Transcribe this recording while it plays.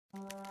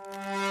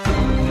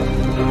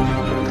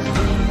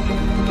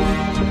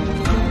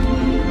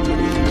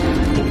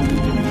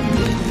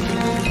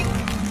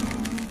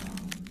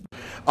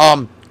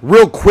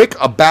Real quick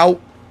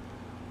about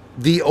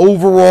the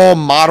overall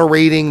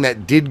moderating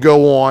that did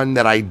go on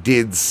that I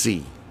did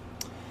see.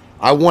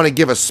 I want to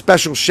give a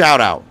special shout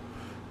out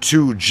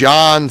to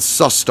John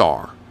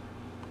Sustar.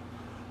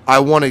 I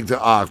wanted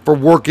to, for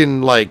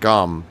working like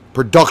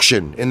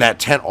production in that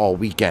tent all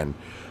weekend.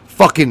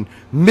 Fucking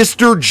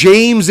Mr.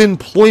 James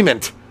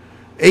Employment,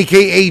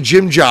 aka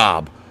Jim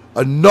Job,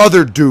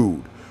 another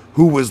dude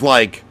who was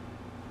like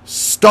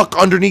stuck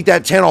underneath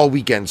that tent all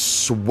weekend,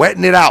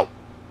 sweating it out.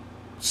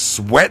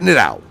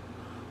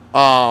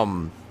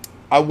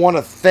 I want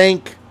to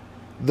thank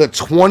the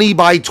 20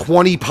 by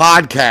 20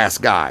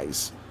 podcast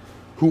guys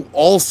who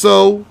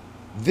also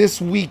this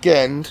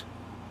weekend,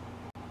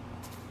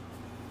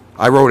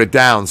 I wrote it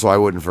down so I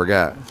wouldn't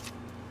forget.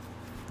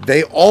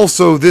 They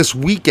also this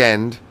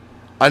weekend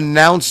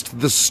announced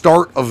the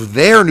start of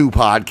their new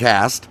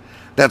podcast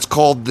that's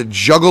called the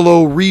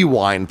Juggalo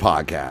Rewind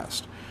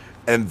podcast.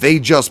 And they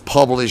just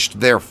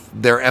published their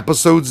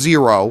episode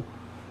 0,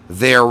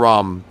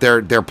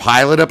 their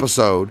pilot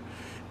episode,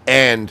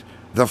 and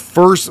the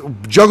first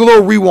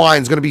Juggalo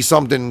Rewind is going to be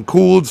something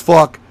cool as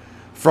fuck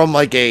from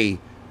like a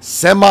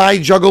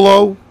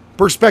semi-Juggalo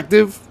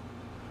perspective.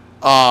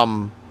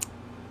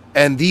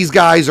 And these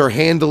guys are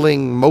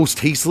handling Most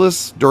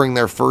Tasteless during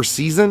their first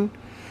season,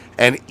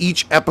 and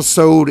each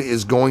episode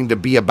is going to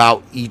be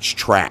about each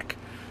track.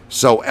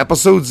 So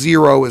episode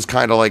 0 is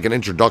kind of like an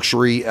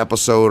introductory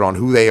episode on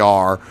who they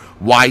are,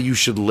 why you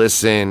should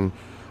listen,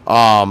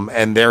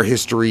 and their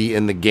history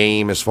in the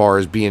game as far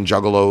as being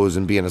Juggalos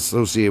and being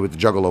associated with the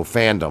Juggalo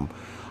fandom.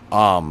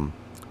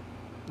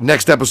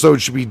 Next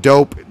episode should be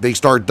dope. They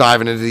start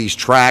diving into these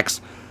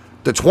tracks.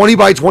 The 20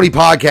 by 20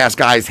 podcast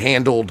guys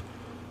handled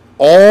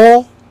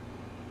all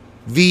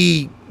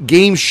the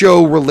game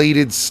show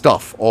related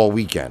stuff all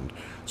weekend.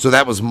 So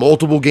that was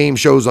multiple game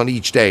shows on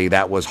each day.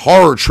 That was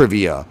horror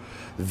trivia.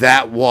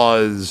 That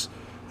was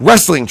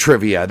wrestling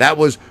trivia. That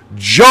was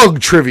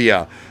jug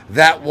trivia.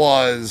 That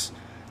was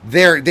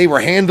they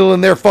were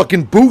handling their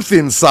fucking booth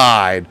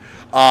inside.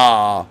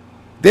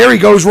 There he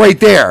goes right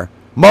there.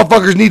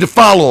 Motherfuckers need to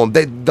follow him.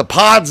 The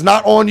pod's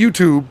not on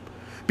YouTube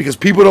because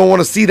people don't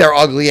want to see their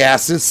ugly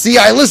asses. See,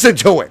 I listened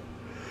to it.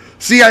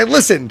 I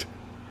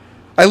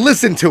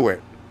listened to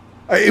it.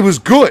 It was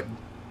good.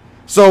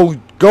 So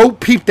go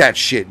peep that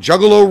shit.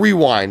 Juggalo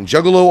Rewind,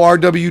 Juggalo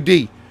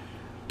RWD.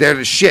 They're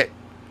the shit.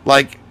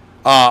 Like,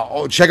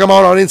 check them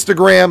out on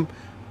Instagram.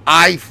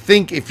 I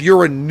think if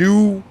you're a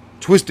new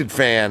Twisted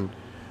fan,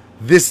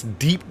 this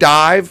deep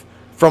dive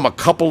from a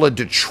couple of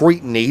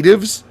Detroit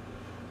natives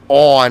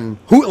on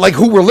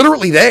who were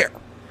literally there.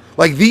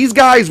 Like, these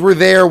guys were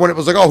there when it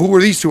was like, oh, who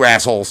are these two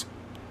assholes?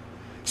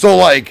 So,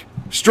 like,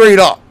 straight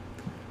up.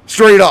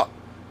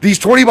 These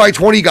 20 by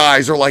 20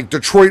 guys are like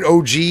Detroit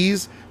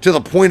OGs to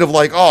the point of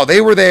like, oh,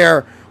 they were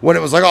there when it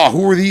was like, oh,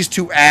 who are these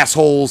two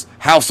assholes?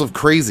 House of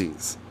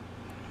Crazies.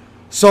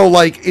 So,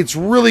 like, it's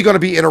really going to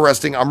be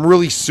interesting. I'm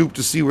really souped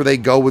to see where they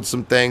go with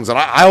some things. And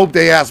I hope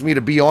they ask me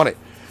to be on it.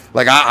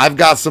 Like, I've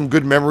got some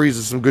good memories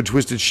and some good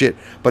Twisted shit.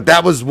 But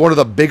that was one of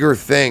the bigger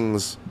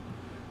things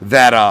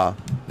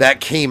that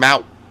came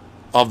out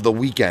of the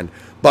weekend.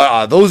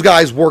 But those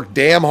guys worked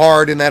damn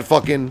hard in that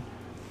fucking,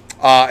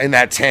 in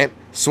that tent,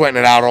 sweating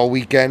it out all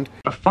weekend.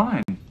 A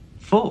fine,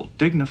 full,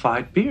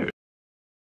 dignified beard.